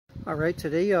Alright,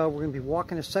 today we're going to be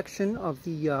walking a section of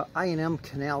the I&M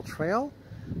Canal Trail.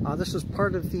 This is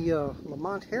part of the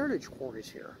Lemont Heritage Quarries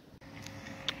here.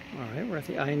 Alright, we're at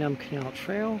the I&M Canal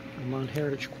Trail, Lemont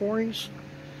Heritage Quarries.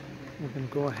 We're going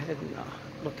to go ahead and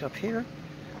look up here.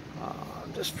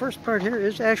 This first part here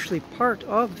is actually part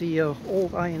of the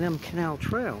old I&M Canal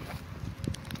Trail.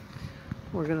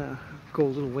 We're going to go a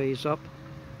little ways up.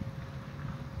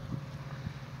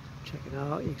 Check it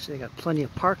out. You can see they got plenty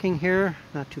of parking here.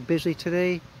 Not too busy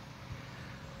today.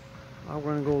 We're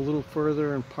going to go a little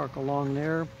further and park along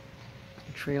there.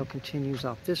 The trail continues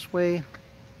out this way.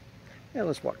 Yeah,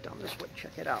 let's walk down this way.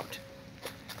 Check it out.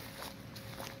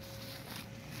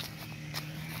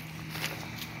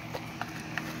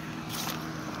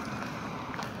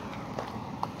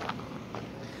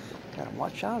 Gotta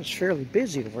watch out. It's fairly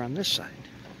busy over on this side.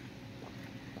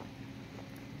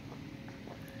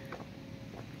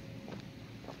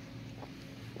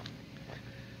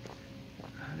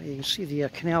 You can see the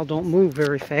canal don't move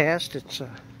very fast. It's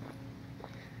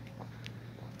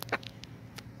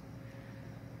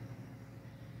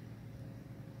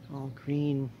all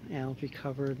green, algae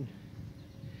covered.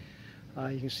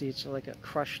 You can see it's like a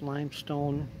crushed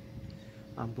limestone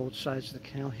on both sides of the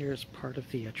canal here as part of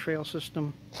the trail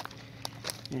system.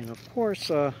 And of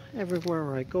course, everywhere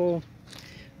where I go,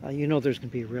 you know there's going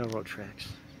to be railroad tracks.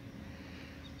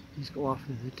 These go off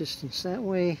into the distance that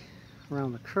way,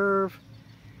 around the curve.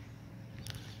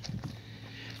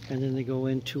 And then they go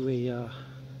into a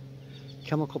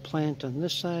chemical plant on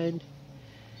this side.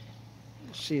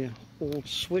 See an old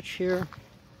switch here.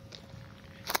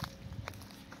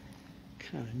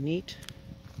 Kind of neat.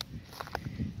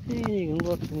 And you can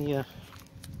look in the...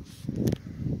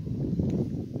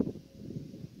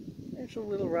 it's a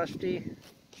little rusty,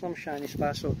 some shiny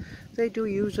spots, so they do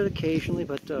use it occasionally,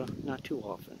 but not too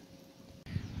often.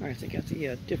 Alright, they got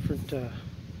the different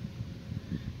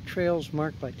trails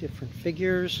marked by different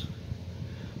figures.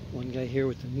 One guy here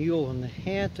with the mule and the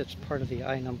hat, that's part of the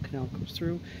I&M Canal, goes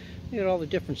through. You got all the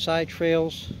different side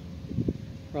trails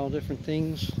for all different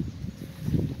things.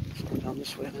 Let's go down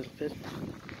this way a little bit.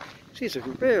 These are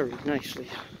very nicely,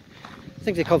 I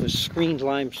think they call this screened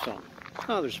limestone.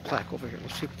 Oh, there's a plaque over here.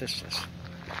 Let's see what this says.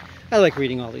 I like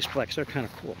reading all these plaques, they're kind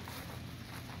of cool.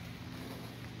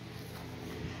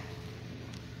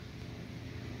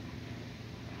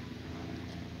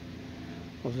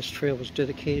 Well, this trail was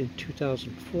dedicated in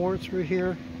 2004 through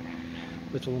here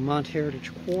with the Lemont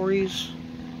Heritage Quarries.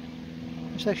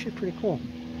 It's actually pretty cool.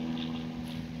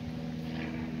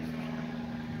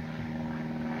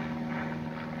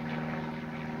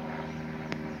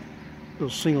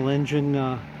 Little single engine,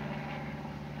 I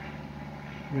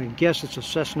guess it's a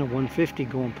Cessna 150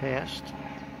 going past.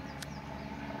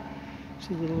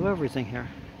 See a little of everything here.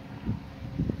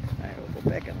 Alright, we'll go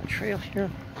back on the trail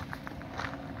here.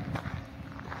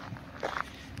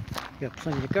 Got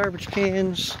plenty of garbage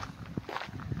cans.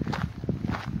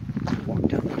 Walk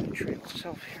down the trail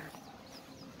itself here.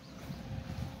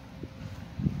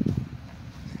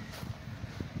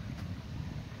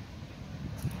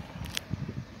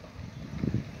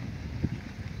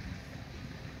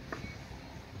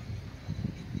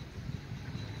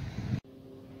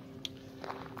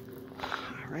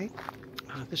 Alright,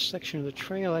 this section of the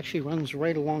trail actually runs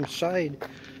right alongside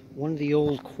one of the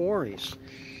old quarries.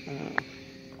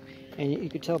 And you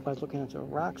could tell by looking at the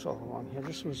rocks all along here,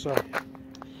 this was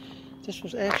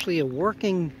actually a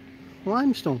working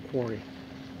limestone quarry.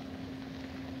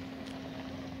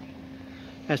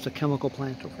 That's the chemical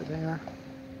plant over there.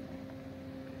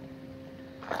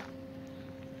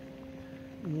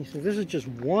 And you see, this is just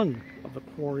one of the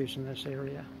quarries in this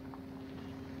area.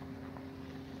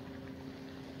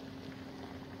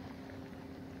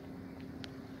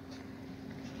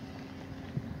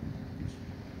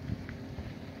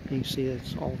 You can see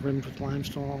it's all rimmed with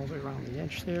limestone all the way around the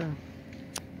edge there.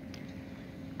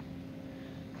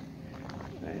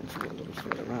 And if we go a little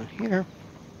further around here,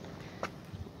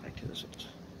 back to this. I'm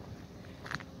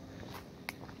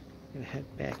going to head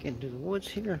back into the woods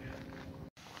here.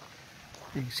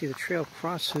 And you can see the trail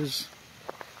crosses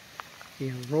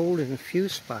the road in a few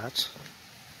spots.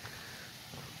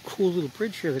 Cool little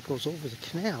bridge here that goes over the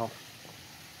canal.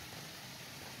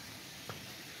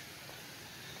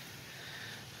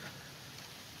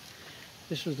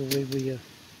 This is the way we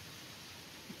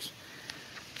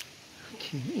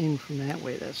came in from that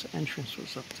way. That's the entrance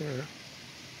was up there.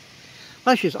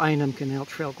 Well, actually, this I&M Canal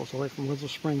Trail goes all the way from Little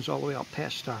Springs all the way out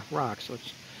past Stark Rock, so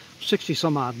it's 60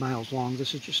 some odd miles long.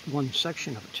 This is just one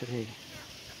section of it today.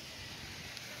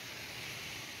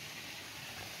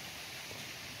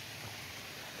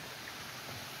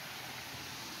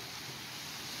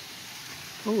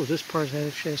 Oh, this part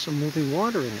actually has some moving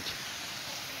water in it.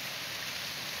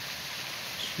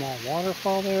 Small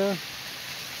waterfall there.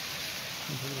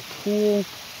 A little pool.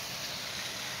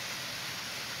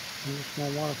 And a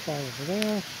small waterfall over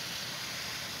there.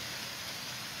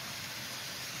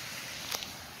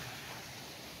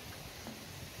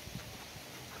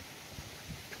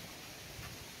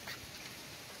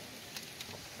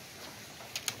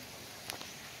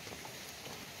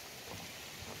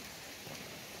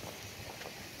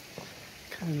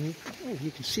 Oh,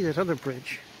 you can see that other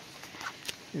bridge.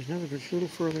 There's another bridge a little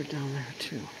further down there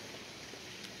too.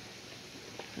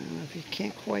 I don't know if you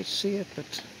can't quite see it,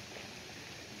 but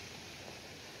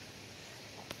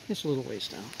it's a little ways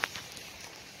down.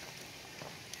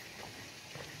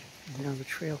 And now the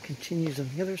trail continues on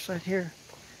the other side here.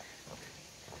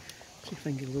 See if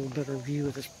I can get a little better view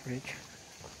of this bridge.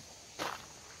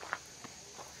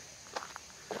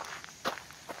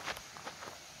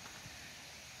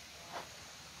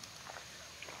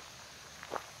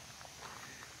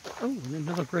 Oh, and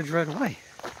another bridge right away.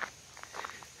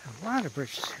 A lot of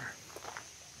bridges here.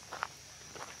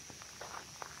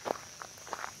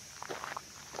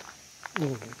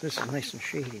 Oh, this is nice and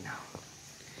shady now.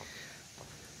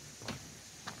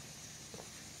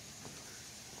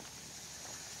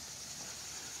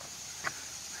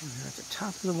 And we're at the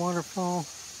top of the waterfall. On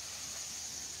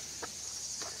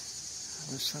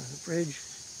this side of the bridge.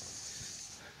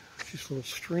 Just a little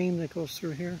stream that goes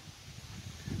through here.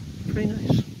 Pretty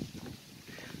nice.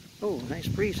 Oh, nice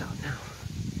breeze out now.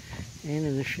 And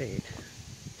in the shade.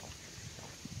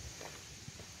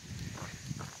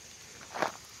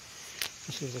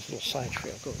 Let's see where this little side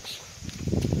trail goes.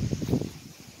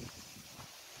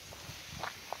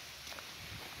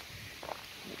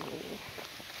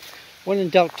 When in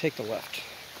doubt, take the left.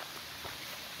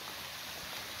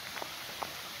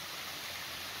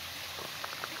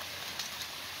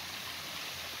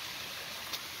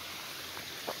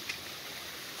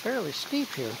 Fairly steep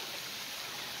here.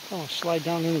 I don't want to slide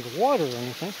down into the water or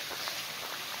anything.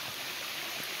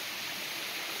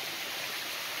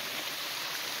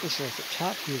 This is the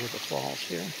top view of the falls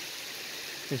here.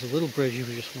 There's a little bridge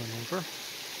we just went over.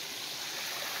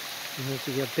 And there's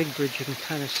the big bridge, you can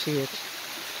kind of see it.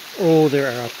 Oh, there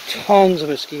are tons of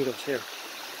mosquitoes here.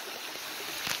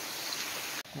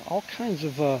 All kinds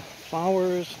of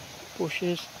flowers,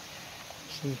 bushes,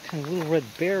 some kind of little red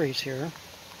berries here.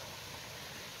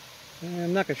 And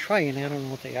I'm not going to try any, I don't know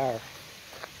what they are.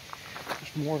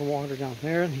 There's more water down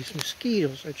there, and these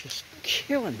mosquitoes are just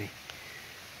killing me.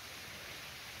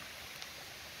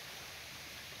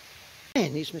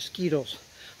 Man, these mosquitoes.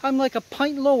 I'm like a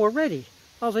pint low already.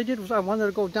 All I did was I wanted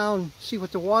to go down, see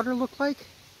what the water looked like.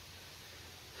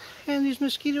 And these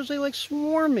mosquitoes, they like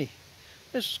swarm me.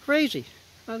 This is crazy.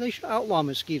 They should outlaw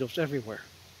mosquitoes everywhere.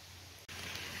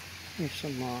 There's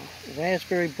some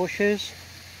raspberry bushes.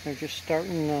 They're just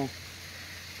starting to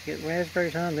get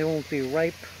raspberries on. They won't be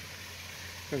ripe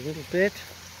for a little bit.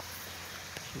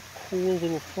 Some cool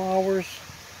little flowers,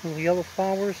 little yellow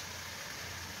flowers.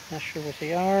 Not sure what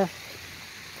they are.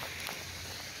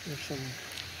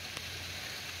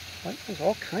 There's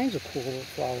all kinds of cool little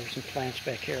flowers and plants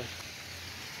back here.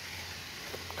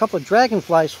 A couple of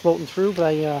dragonflies floating through, but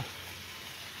I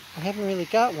haven't really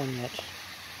got one yet.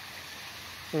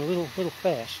 They're a little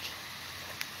fast.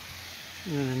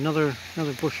 And another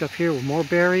bush up here with more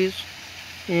berries.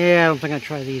 Yeah, I don't think I'll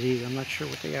try these either. I'm not sure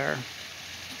what they are.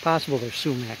 It's possible they're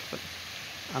sumac, but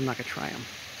I'm not going to try them.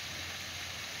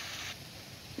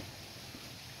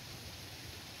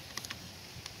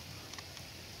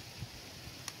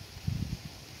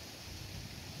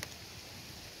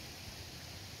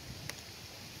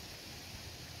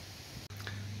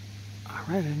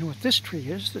 Alright, I know what this tree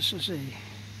is. This is a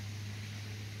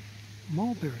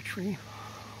mulberry tree.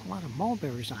 A lot of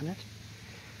mulberries on it.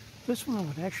 This one I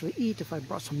would actually eat if I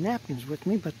brought some napkins with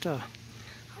me, but I'm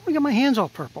going to get my hands all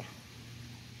purple.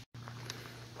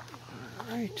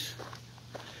 Alright.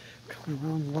 Coming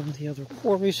around one of the other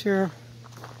quarries here.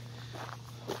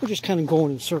 We're just kind of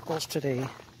going in circles today.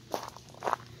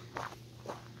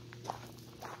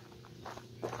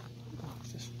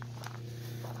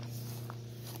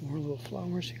 More little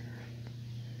flowers here.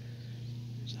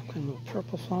 Some kind of little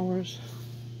purple flowers.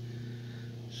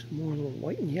 Some more little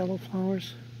white and yellow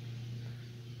flowers.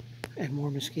 And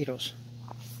more mosquitoes.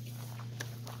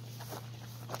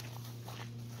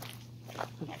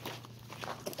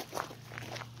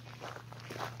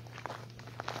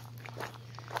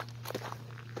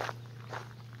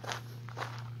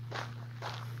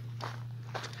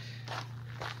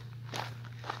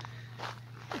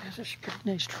 This is a pretty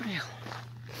nice trail.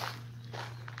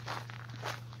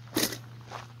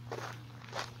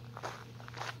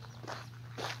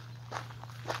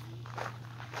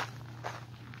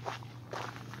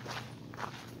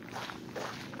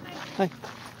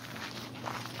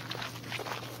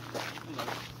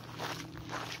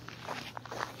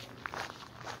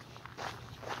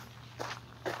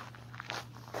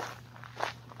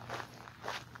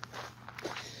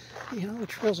 You know, the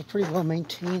trails are pretty well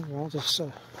maintained. They're all this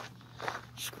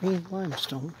screened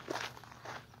limestone.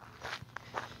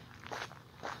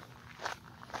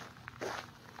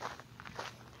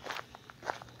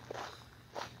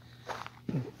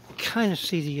 You can kind of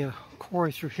see the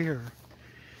quarry through here.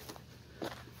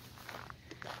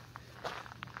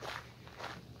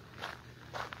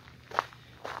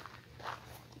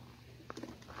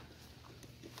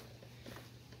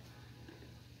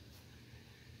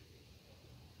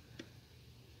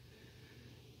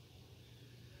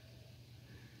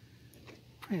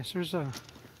 Yes, there's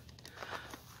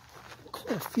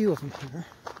quite a few of them here.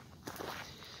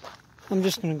 I'm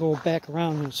just going to go back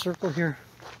around in a circle here.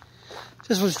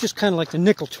 This was just kind of like the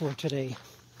nickel tour today.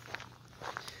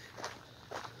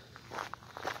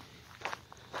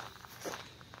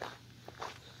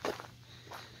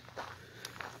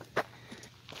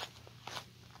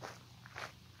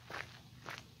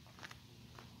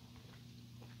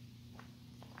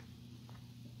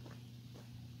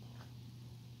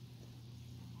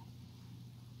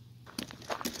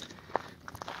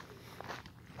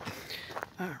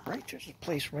 Alright, there's a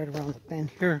place right around the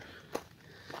bend here.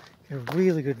 Get a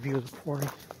really good view of the quarry.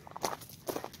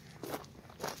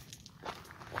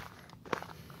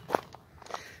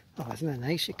 Oh, isn't that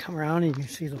nice? You come around and you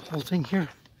see the whole thing here.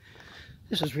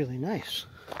 This is really nice.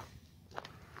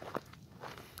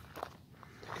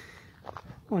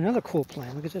 Oh, another cool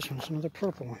plant. Look at this one. It's another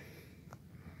purple one.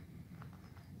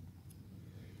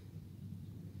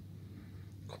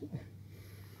 Cool.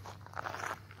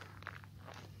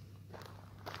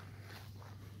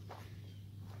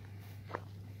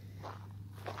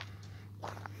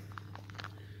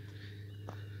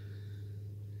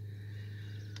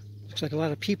 Looks like a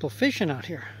lot of people fishing out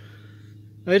here.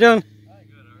 How you doing? Hi,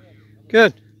 good. How are you?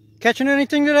 Good. Catching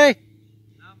anything today?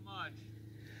 Not much.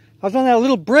 I was on that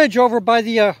little bridge over by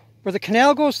the where the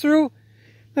canal goes through.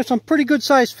 There's some pretty good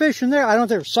sized fish in there. I don't know if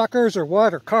they're suckers or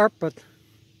what, or carp, but No,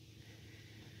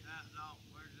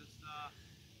 we're just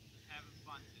having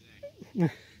fun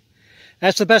today.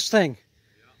 that's the best thing.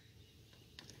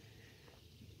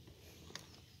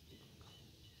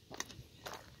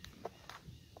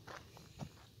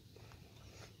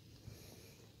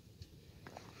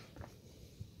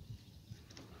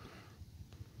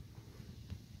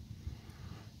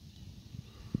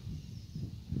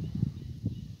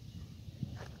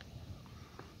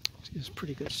 It's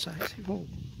pretty good size. Oh,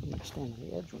 I'm going to stand on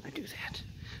the edge when I do that.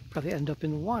 Probably end up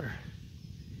in the water.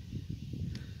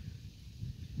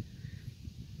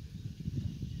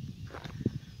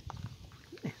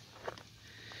 And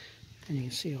you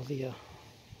can see all the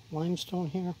limestone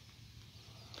here.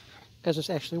 Because this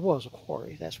actually was a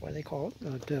quarry. That's why they call it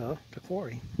the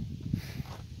quarry.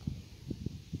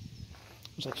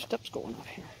 There's like steps going up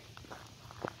here.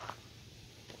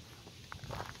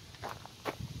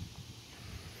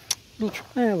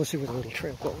 Let's see where the little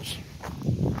trail goes.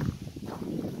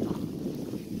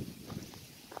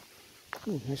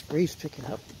 Ooh, nice breeze picking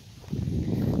up.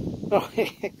 Oh,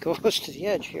 it goes to the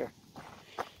edge here.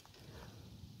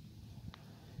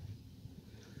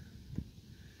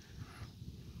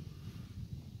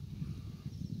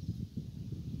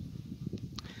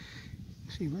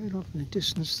 See right off in the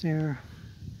distance there.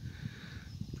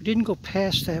 We didn't go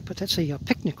past that, but that's a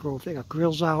picnic grove. They got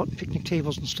grills out, picnic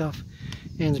tables and stuff.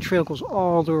 And the trail goes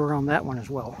all the way around that one as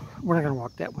well. We're not going to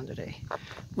walk that one today.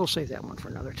 We'll save that one for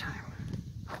another time.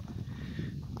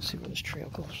 Let's see where this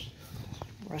trail goes.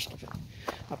 The rest of it.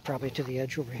 Up probably to the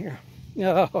edge over here.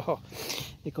 Oh,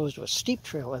 it goes to a steep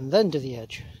trail and then to the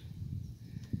edge.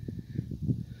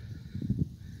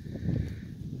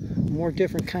 More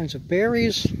different kinds of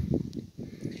berries.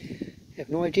 I have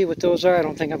no idea what those are. I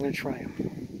don't think I'm going to try them.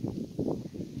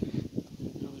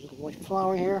 There's a little white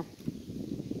flower here.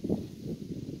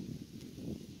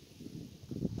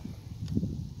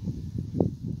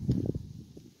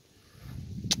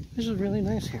 This is really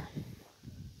nice here.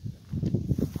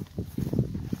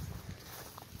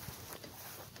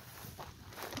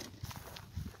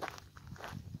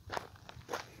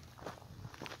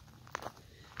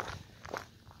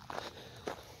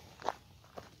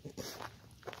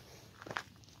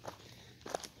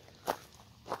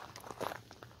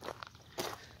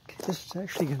 Okay, this is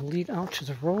actually going to lead out to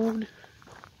the road.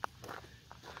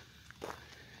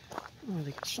 Oh,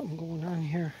 they got something going on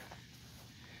here.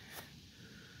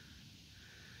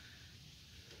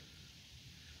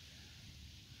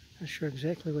 Not sure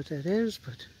exactly what that is,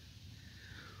 but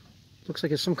looks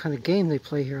like it's some kind of game they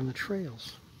play here on the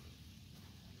trails.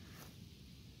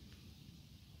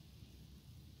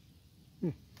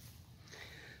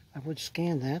 I would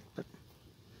scan that, but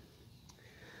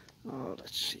oh,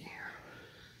 let's see here.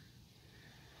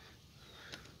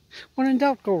 When in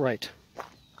doubt, go right.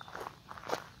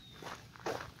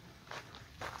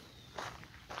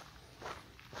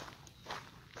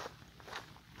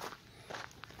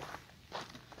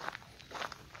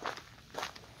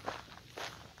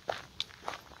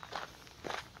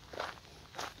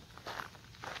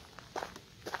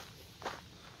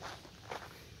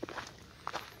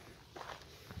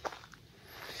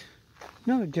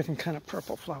 Another different kind of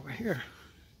purple flower here.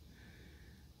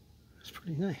 It's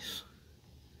pretty nice.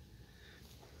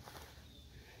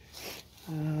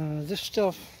 This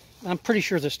stuff, I'm pretty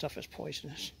sure this stuff is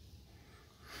poisonous.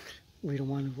 We don't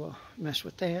want to mess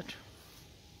with that.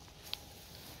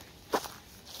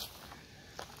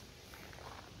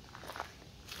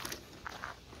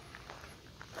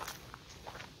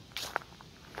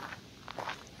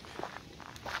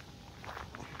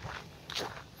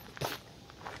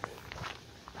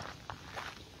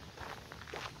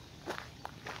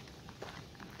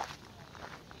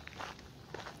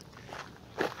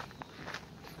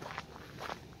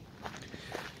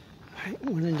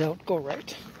 When in doubt, go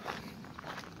right.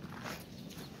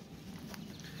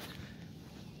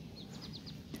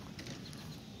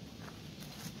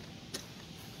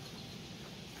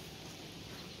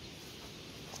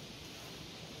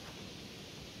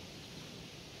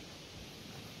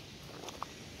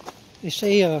 They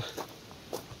say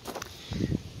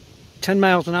 10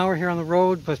 miles an hour here on the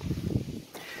road, but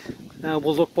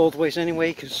we'll look both ways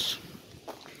anyway, because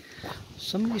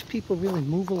some of these people really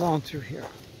move along through here.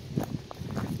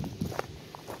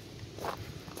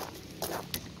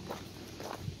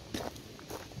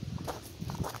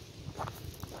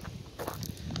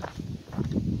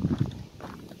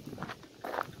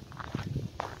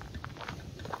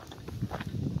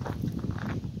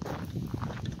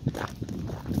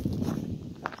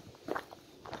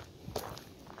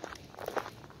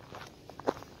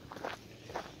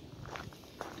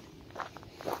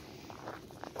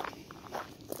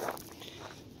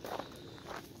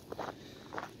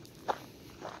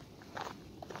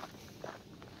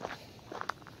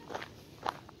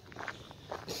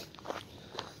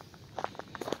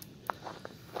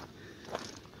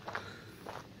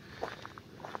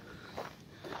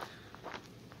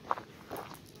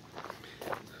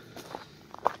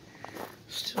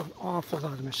 Still an awful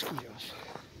lot of mosquitoes.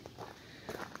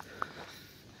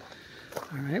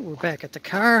 Alright, we're back at the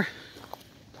car.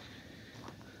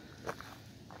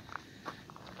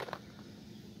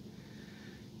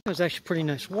 It was actually a pretty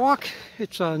nice walk.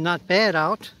 It's not bad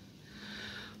out.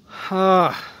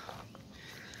 I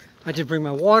did bring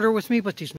my water with me, but these